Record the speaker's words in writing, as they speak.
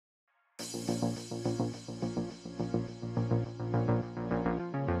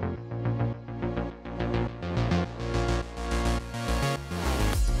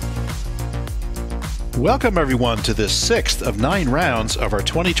Welcome everyone to this 6th of 9 rounds of our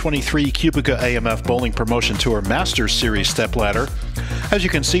 2023 QubicaAMF Bowling Promotion Tour Masters Series stepladder. As you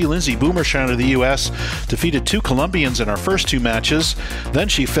can see, Lindsay Boomershine of the U.S. defeated 2 Colombians in our first 2 matches. Then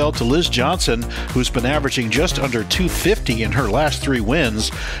she fell to Liz Johnson, who's been averaging just under 250 in her last 3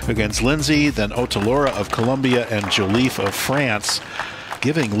 wins against Lindsay, then Otalora of Colombia, and Joliffe of France,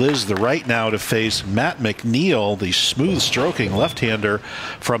 giving Liz the right now to face Matt McNiel, the smooth-stroking left-hander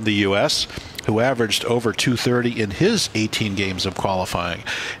from the U.S., who averaged over 230 in his 18 games of qualifying.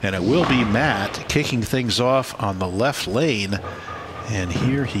 And it will be Matt kicking things off on the left lane. And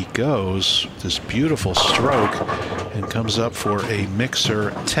here he goes, this beautiful stroke, and comes up for a mixer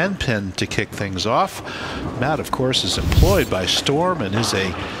 10-pin to kick things off. Matt, of course, is employed by Storm and is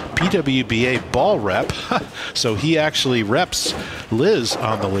a PWBA ball rep, so he actually reps Liz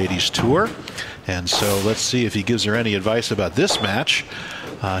on the ladies tour. And so let's see if he gives her any advice about this match.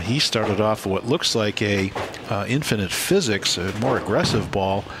 He started off what looks like a infinite physics, a more aggressive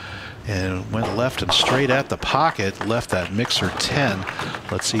ball, and went left and straight at the pocket, left that mixer 10.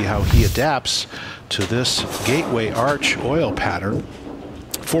 Let's see how he adapts to this gateway arch oil pattern.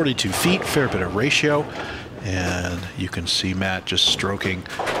 42 feet, fair bit of ratio, and you can see Matt just stroking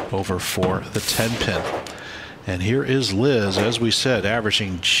over for the 10-pin. And here is Liz, as we said,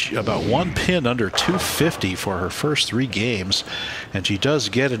 averaging about 1 pin under 250 for her first 3 games. And she does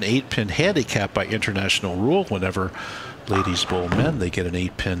get an 8-pin handicap by international rule. Whenever ladies bowl men, they get an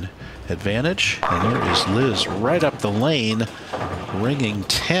 8-pin advantage. And there is Liz right up the lane, ringing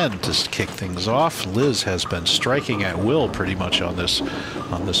 10 to kick things off. Liz has been striking at will pretty much on this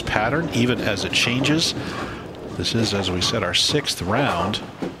pattern, even as it changes. This is, as we said, our 6th round.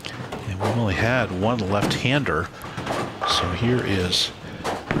 We've only had 1 left-hander, so here is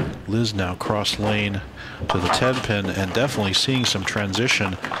Liz now cross lane to the 10-pin, and definitely seeing some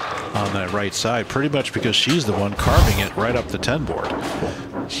transition on that right side, pretty much because she's the one carving it right up the 10 board.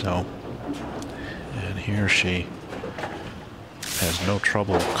 So, and here she has no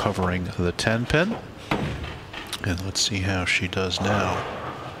trouble covering the 10-pin, and let's see how she does now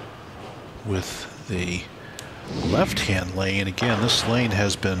with the left-hand lane. Again, this lane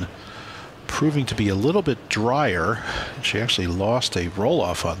has been proving to be a little bit drier. She actually lost a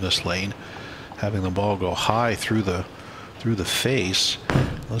roll-off on this lane, having the ball go high through the face.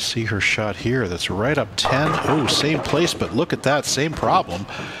 Let's see her shot here. That's right up 10. Oh, same place, but look at that, same problem.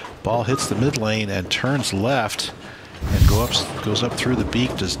 Ball hits the mid lane and turns left and goes up through the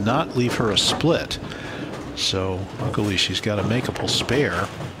beak. Does not leave her a split. So luckily she's got a makeable spare,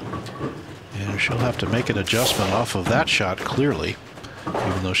 and she'll have to make an adjustment off of that shot clearly.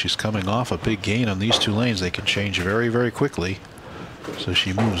 Even though she's coming off a big gain on these 2 lanes, they can change very, very quickly. So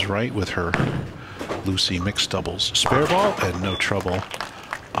she moves right with her Lucy mixed doubles spare ball, and no trouble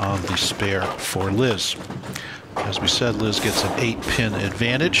on the spare for Liz. As we said, Liz gets an 8-pin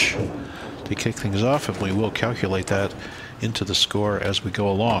advantage to kick things off, and we will calculate that into the score as we go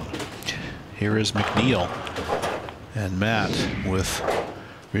along. Here is McNiel and Matt with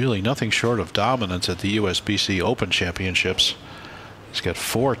really nothing short of dominance at the USBC Open Championships. He's got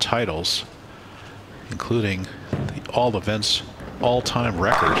 4 titles, including the all events all-time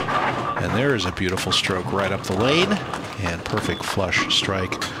record. And there is a beautiful stroke right up the lane, and perfect flush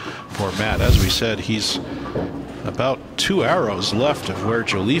strike for Matt. As we said, he's about 2 arrows left of where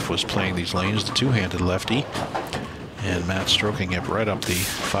Joliffe was playing these lanes, the 2-handed lefty. And Matt stroking it right up the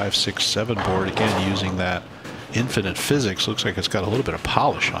 5, 6, 7 board, again using that infinite physics. Looks like it's got a little bit of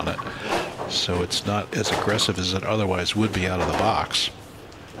polish on it, so it's not as aggressive as it otherwise would be out of the box.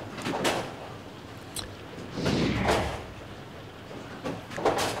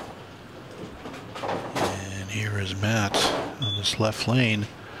 And here is Matt on this left lane.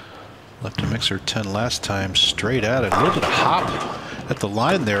 Left a mixer 10 last time, straight at it. A little bit of hop at the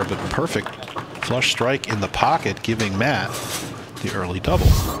line there, but perfect flush strike in the pocket, giving Matt the early double.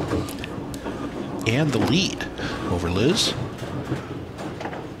 And the lead over Liz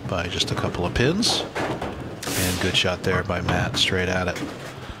by just a couple of pins. And good shot there by Matt, straight at it.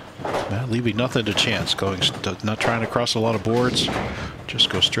 Matt leaving nothing to chance, not trying to cross a lot of boards, just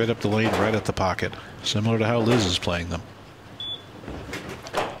go straight up the lane right at the pocket, similar to how Liz is playing them.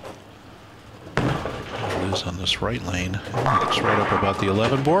 Liz on this right lane, it's right up about the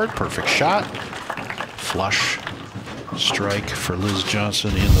 11 board, perfect shot, flush strike for Liz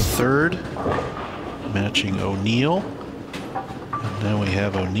Johnson in the 3rd, matching O'Neill. And now we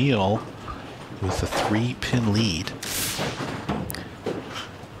have O'Neill with a 3-pin lead.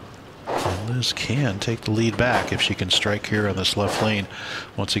 And Liz can take the lead back if she can strike here on this left lane.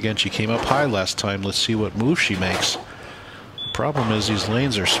 Once again, she came up high last time. Let's see what move she makes. Problem is these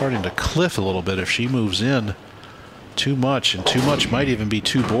lanes are starting to cliff a little bit. If she moves in too much, and too much might even be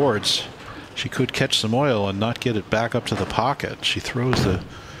 2 boards, she could catch some oil and not get it back up to the pocket. She throws the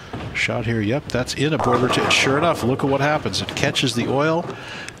shot here. Yep, that's in a board or two. And sure enough, look at what happens. It catches the oil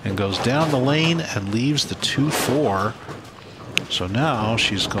and goes down the lane and leaves the 2-4. So now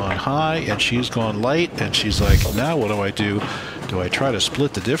she's gone high and she's gone light, and she's like, now what do I do? Do I try to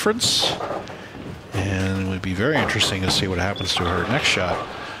split the difference? And it would be very interesting to see what happens to her next shot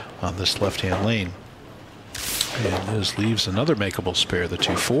on this left-hand lane. And this leaves another makeable spare, the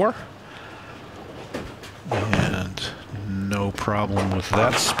 2-4. And no problem with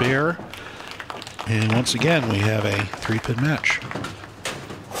that spare. And once again, we have a 3-pin match.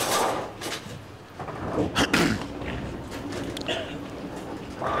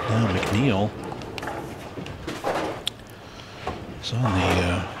 Now McNiel is on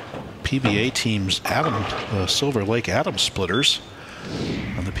the PBA team's Silver Lake Atom Splitters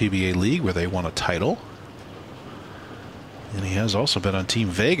on the PBA League, where they won a title. And he has also been on Team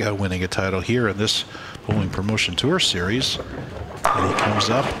Vega, winning a title here in this Bowling Promotion Tour Series. And he comes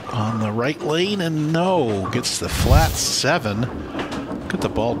up on the right lane and gets the flat 7. Look at the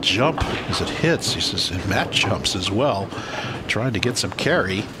ball jump as it hits. He says, and Matt jumps as well, trying to get some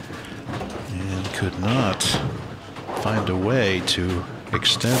carry, and could not find a way to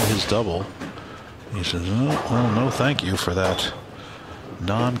extend his double. He says, oh, well, no thank you for that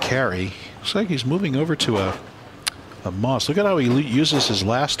non-carry. Looks like he's moving over to a Moss. Look at how he uses his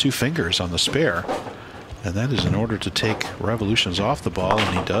last 2 fingers on the spare. And that is in order to take revolutions off the ball,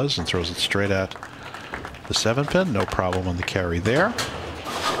 and he does, and throws it straight at the 7-pin. No problem on the carry there.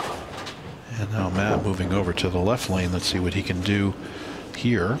 And now Matt moving over to the left lane. Let's see what he can do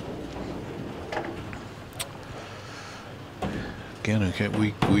here. Again, okay,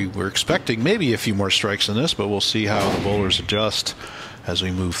 we were expecting maybe a few more strikes in this, but we'll see how the bowlers adjust as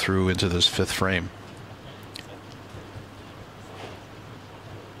we move through into this 5th frame.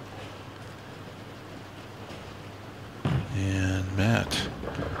 And Matt,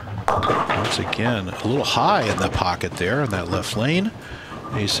 once again, a little high in the pocket there in that left lane.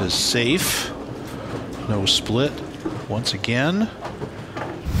 He says safe, no split once again.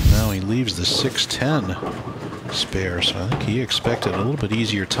 Now he leaves the 6-10 spare, so I think he expected a little bit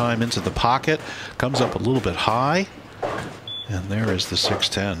easier time into the pocket. Comes up a little bit high, and there is the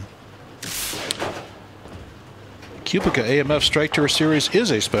 6-10. QubicaAMF Strike Tour Series is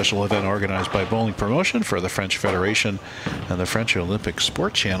a special event organized by Bowling Promotion for the French Federation and the French Olympic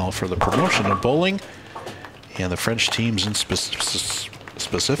Sport Channel for the promotion of bowling and the French teams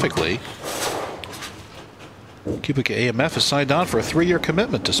specifically. QubicaAMF has signed on for a 3-year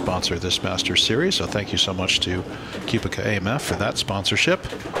commitment to sponsor this Masters Series, so thank you so much to QubicaAMF for that sponsorship.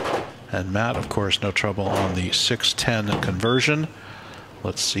 And Matt, of course, no trouble on the 6-10 conversion.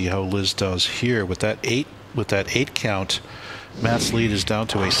 Let's see how Liz does here with that 8 count. Matt's lead is down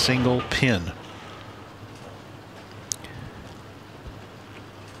to a single pin.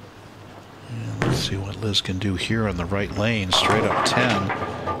 And let's see what Liz can do here on the right lane. Straight up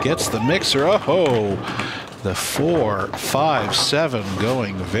 10. Gets the mixer. Oh, the 4, 5, 7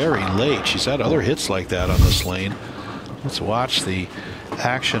 going very late. She's had other hits like that on this lane. Let's watch the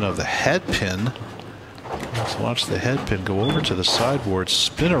action of the head pin. Let's watch the head pin go over to the sideboard,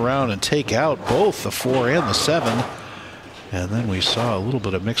 spin around and take out both the 4 and the 7. And then we saw a little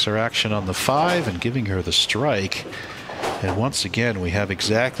bit of mixer action on the 5 and giving her the strike. And once again, we have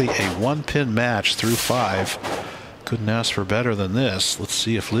exactly a 1-pin match through 5. Couldn't ask for better than this. Let's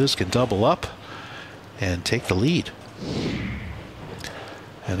see if Liz can double up and take the lead.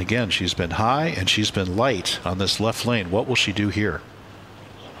 And again, she's been high and she's been light on this left lane. What will she do here?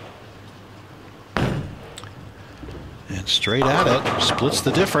 And straight at it, splits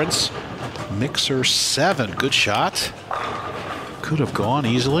the difference. Mixer 7, good shot. Could have gone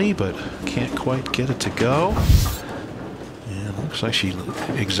easily, but can't quite get it to go. And looks like she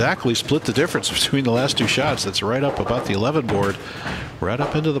exactly split the difference between the last 2 shots. That's right up about the 11 board, right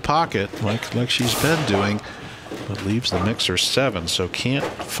up into the pocket, like she's been doing, but leaves the mixer 7. So can't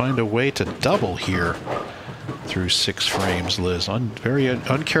find a way to double here through 6 frames. Liz, very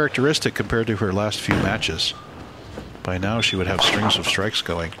uncharacteristic compared to her last few matches. By now she would have strings of strikes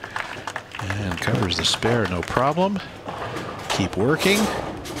going. And covers the spare, no problem. Keep working.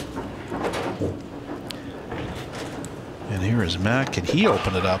 And here is Mac. Can he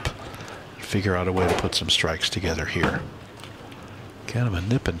open it up? Figure out a way to put some strikes together here. Kind of a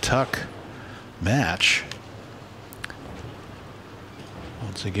nip and tuck match.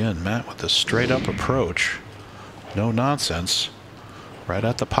 Once again, Matt with the straight up approach. No nonsense. Right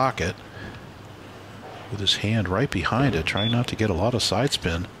at the pocket. with his hand right behind it, trying not to get a lot of side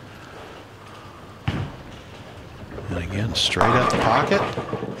spin. And again, straight at the pocket,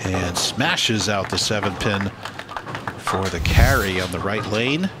 and smashes out the 7-pin for the carry on the right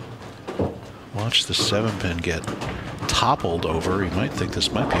lane. Watch the 7-pin get toppled over. You might think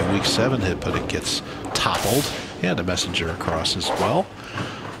this might be a weak 7 hit, but it gets toppled, and a messenger across as well.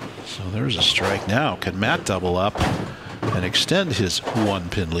 So there's a strike. Now can Matt double up and extend his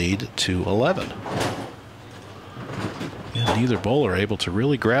 1-pin lead to 11? And neither bowler able to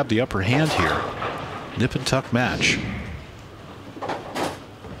really grab the upper hand here. Nip and tuck match.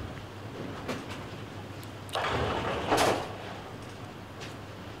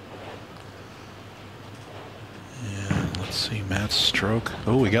 And let's see Matt's stroke.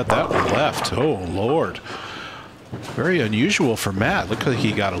 Oh, we got that one left. Oh, Lord. Very unusual for Matt. Looked like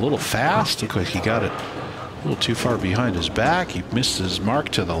he got a little fast. Looked like he got it a little too far behind his back. He missed his mark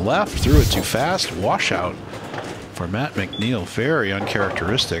to the left, threw it too fast. Washout for Matt McNiel. Very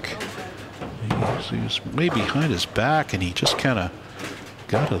uncharacteristic. He was way behind his back, and he just kind of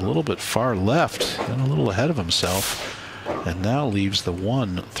got a little bit far left, got a little ahead of himself, and now leaves the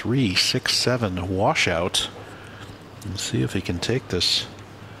 1, 3, 6, 7 washout. Let's see if he can take this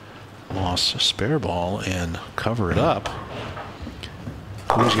Moss spare ball and cover it up.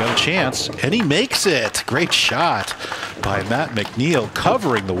 He's got a chance, and he makes it. Great shot by Matt McNiel,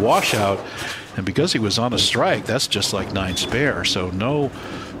 covering the washout, and because he was on a strike, that's just like 9 spare, so no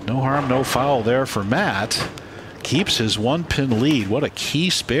harm, no foul there for Matt. Keeps his 1-pin lead. What a key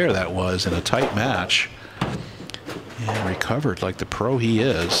spare that was in a tight match. And recovered like the pro he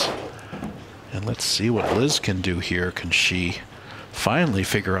is. And let's see what Liz can do here. Can she finally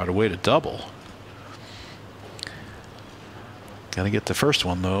figure out a way to double? Got to get the first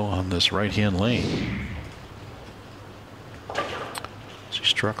one, though, on this right-hand lane. She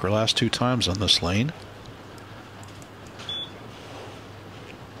struck her last 2 times on this lane.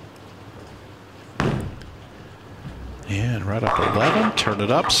 And right up 11, turn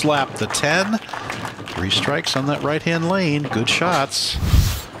it up, slap the 10. 3 strikes on that right-hand lane. Good shots.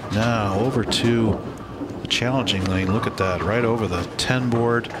 Now over to the challenging lane. Look at that, right over the 10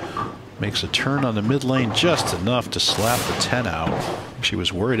 board. Makes a turn on the mid lane just enough to slap the 10 out. She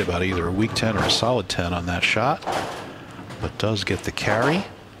was worried about either a weak 10 or a solid 10 on that shot, but does get the carry.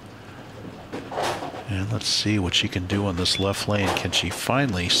 And let's see what she can do on this left lane. Can she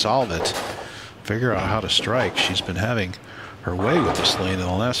finally solve it? Figure out how to strike. She's been having her way with this lane in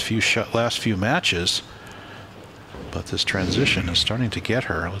the last few matches, but this transition is starting to get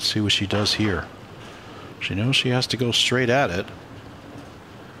her. Let's see what she does here. She knows she has to go straight at it,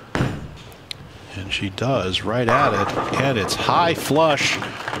 and she does, right at it, and it's high flush.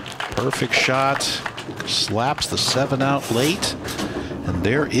 Perfect shot. Slaps the 7 out late, and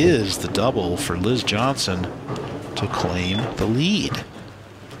there is the double for Liz Johnson to claim the lead.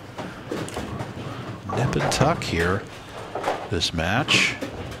 Nip and tuck here, this match.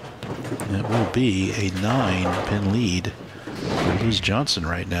 It will be a 9-pin lead for Liz Johnson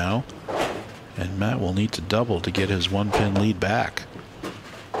right now, and Matt will need to double to get his 1-pin lead back.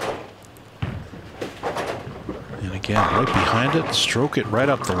 And again, right behind it, stroke it right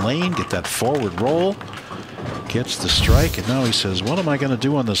up the lane, get that forward roll, gets the strike, and now he says, what am I going to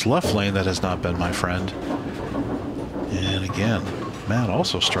do on this left lane that has not been my friend? And again, Matt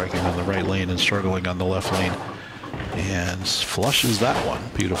also striking on the right lane and struggling on the left lane, and flushes that one.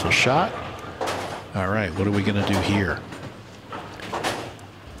 Beautiful shot. All right, what are we going to do here?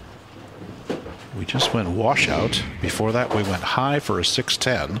 We just went washout. Before that, we went high for a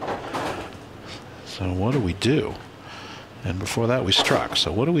 6-10. So what do we do? And before that, we struck.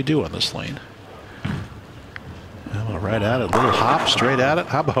 So what do we do on this lane? Well, right at it, little hop, straight at it.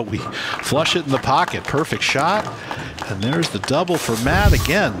 How about we flush it in the pocket? Perfect shot. And there's the double for Matt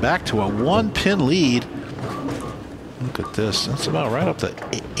again. Back to a 1-pin lead. Look at this. That's about right up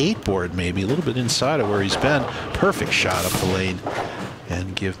the 8 board, maybe. A little bit inside of where he's been. Perfect shot up the lane.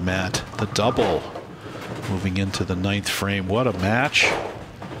 And give Matt the double. Moving into the 9th frame. What a match.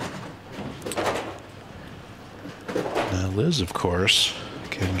 Now Liz, of course,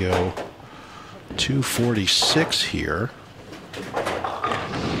 can go 246 here.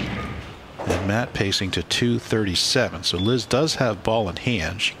 And Matt pacing to 237. So Liz does have ball in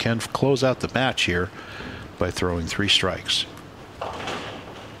hand. She can close out the match here by throwing 3 strikes.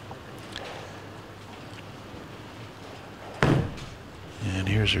 And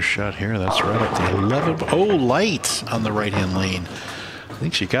here's her shot here. That's right up the 11. Oh, light on the right-hand lane. I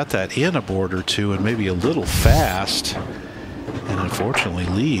think she got that in a board or two and maybe a little fast. And unfortunately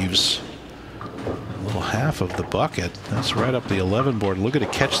leaves a little half of the bucket. That's right up the 11 board. Look at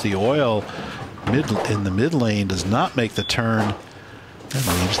it catch the oil in the mid lane, does not make the turn, and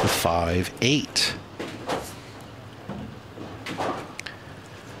leaves the 5-8.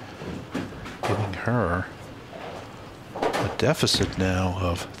 Giving her a deficit now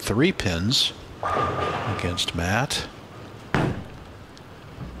of 3 pins against Matt.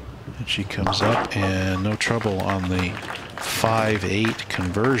 And she comes up and no trouble on the 5-8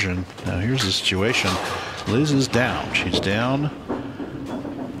 conversion. Now here's the situation. Liz is down. She's down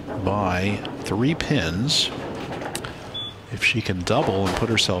by 3 pins. If she can double and put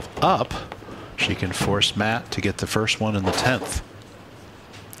herself up, she can force Matt to get the first one in the 10th.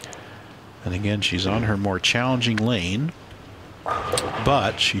 And again, she's on her more challenging lane,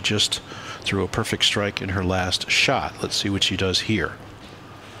 but she just threw a perfect strike in her last shot. Let's see what she does here.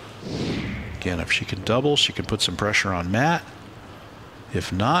 Again, if she can double, she can put some pressure on Matt.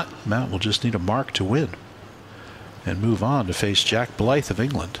 If not, Matt will just need a mark to win and move on to face Jack Blythe of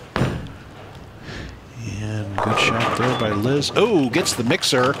England. And good shot there by Liz. Oh, gets the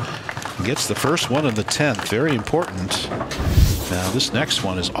mixer. Gets the first one in the 10th. Very important. Now this next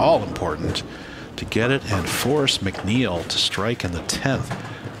one is all important to get it and force McNiel to strike in the 10th.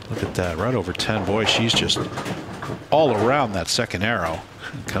 Look at that, right over 10. Boy, she's just all around that second arrow.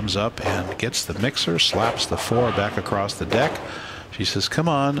 Comes up and gets the mixer, slaps the 4 back across the deck. She says, come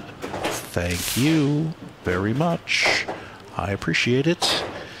on, thank you very much. I appreciate it.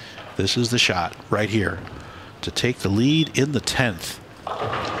 This is the shot right here to take the lead in the 10th.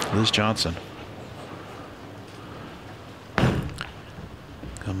 Liz Johnson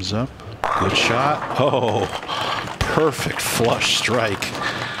comes up, good shot. Oh, perfect flush strike.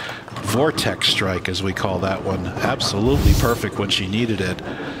 Vortex strike, as we call that one. Absolutely perfect when she needed it.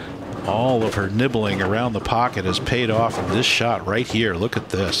 All of her nibbling around the pocket has paid off in this shot right here. Look at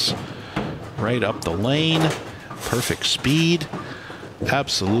this. Right up the lane. Perfect speed.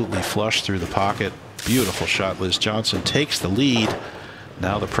 Absolutely flush through the pocket. Beautiful shot. Liz Johnson takes the lead.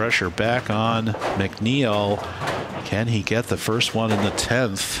 Now the pressure back on McNiel. Can he get the first one in the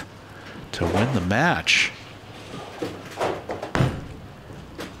 10th to win the match?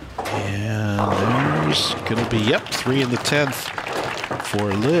 And there's going to be, yep, 3 in the 10th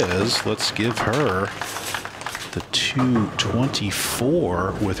for Liz. Let's give her the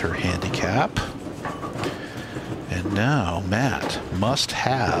 224 with her handicap. And now Matt must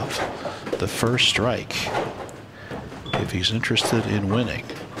have the first strike if he's interested in winning.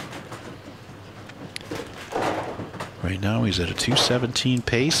 Right now he's at a 217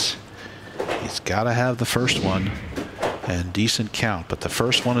 pace. He's got to have the first one and decent count, but the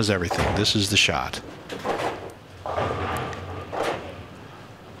first one is everything. This is the shot.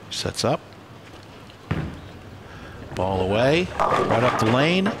 Sets up. Ball away, right up the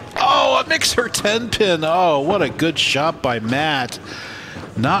lane. Oh, a mixer 10 pin. Oh, what a good shot by Matt.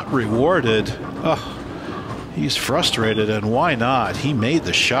 Not rewarded. Oh, he's frustrated, and why not? He made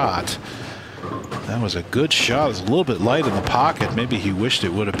the shot. That was a good shot. It was a little bit light in the pocket. Maybe he wished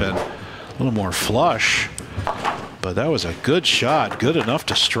it would have been a little more flush. But that was a good shot. Good enough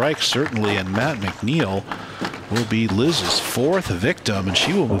to strike, certainly. And Matt McNiel will be Liz's 4th victim, and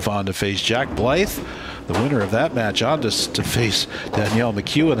she will move on to face Jack Blythe, the winner of that match, on to face Danielle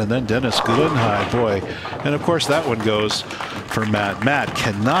McEwen and then Dennis Guggenheim. Boy, and of course that one goes for Matt. Matt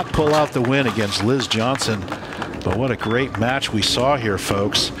cannot pull out the win against Liz Johnson, but what a great match we saw here,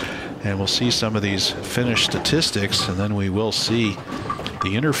 folks. And we'll see some of these finished statistics, and then we will see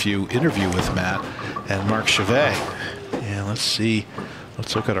the interview with Matt and Marc Chavet. And let's see,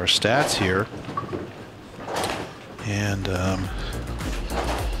 let's look at our stats here. And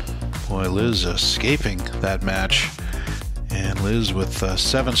boy, Liz escaping that match. And Liz with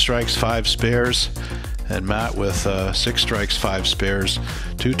 7 strikes, 5 spares. And Matt with 6 strikes, 5 spares.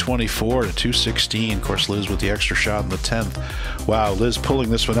 224 to 216. Of course, Liz with the extra shot in the 10th. Wow, Liz pulling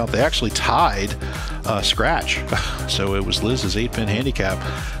this one out. They actually tied scratch. So it was Liz's 8-pin handicap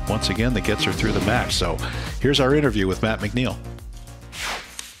once again that gets her through the match. So here's our interview with Matt McNiel.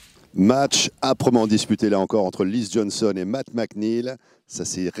 Match âprement disputé là encore entre Liz Johnson et Matt McNiel. Ça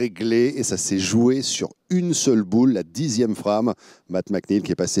s'est réglé et ça s'est joué sur une seule boule, la 10e frame. Matt McNiel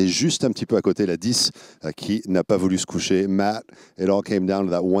qui est passé juste un petit peu à côté, la 10, qui n'a pas voulu se coucher. Matt, it all came down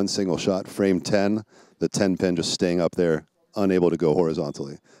to that one single shot, frame 10, the 10 pin just staying up there, unable to go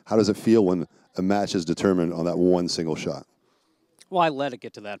horizontally. How does it feel when a match is determined on that one single shot? Well, I let it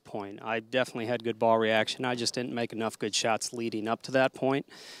get to that point. I definitely had good ball reaction. I just didn't make enough good shots leading up to that point.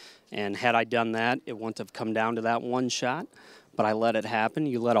 And had I done that, it wouldn't have come down to that one shot. But I let it happen.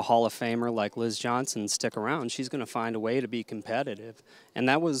 You let a Hall of Famer like Liz Johnson stick around, she's going to find a way to be competitive. And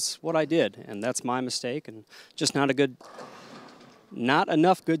that was what I did. And that's my mistake and just not a good... not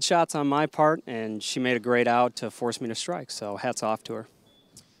enough good shots on my part, and she made a great out to force me to strike. So hats off to her.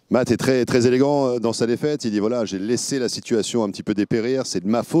 Matt est très élégant dans sa défaite. Il dit voilà, j'ai laissé la situation un petit peu dépérir. C'est de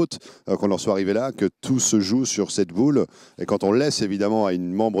ma faute qu'on en soit arrivé là, que tout se joue sur cette boule. Et quand on laisse évidemment à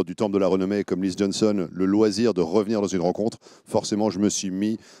une membre du Temple de la Renommée comme Liz Johnson le loisir de revenir dans une rencontre, forcément je me suis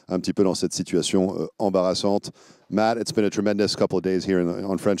mis un petit peu dans cette situation embarrassante. Matt, it's been a tremendous couple of days here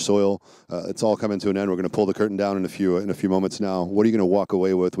on French soil. It's all coming to an end. We're going to pull the curtain down in a few moments now. What are you going to walk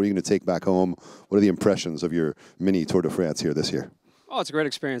away with? What are you going to take back home? What are the impressions of your mini Tour de France here this year? Oh, it's a great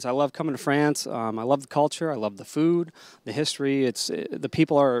experience. I love coming to France. I love the culture. I love the food, the history. The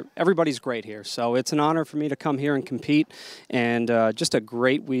people are, everybody's great here. So it's an honor for me to come here and compete, and just a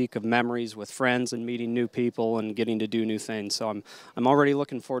great week of memories with friends and meeting new people and getting to do new things. So I'm already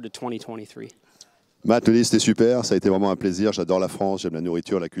looking forward to 2023. Matt nous dit c'était super, ça a été vraiment un plaisir, j'adore la France, j'aime la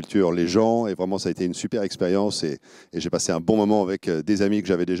nourriture, la culture, les gens, et vraiment ça a été une super expérience et j'ai passé un bon moment avec des amis que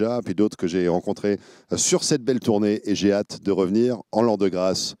j'avais déjà, puis d'autres que j'ai rencontrés sur cette belle tournée et j'ai hâte de revenir en l'an de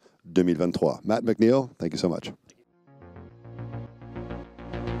grâce 2023. Matt McNiel, thank you so much.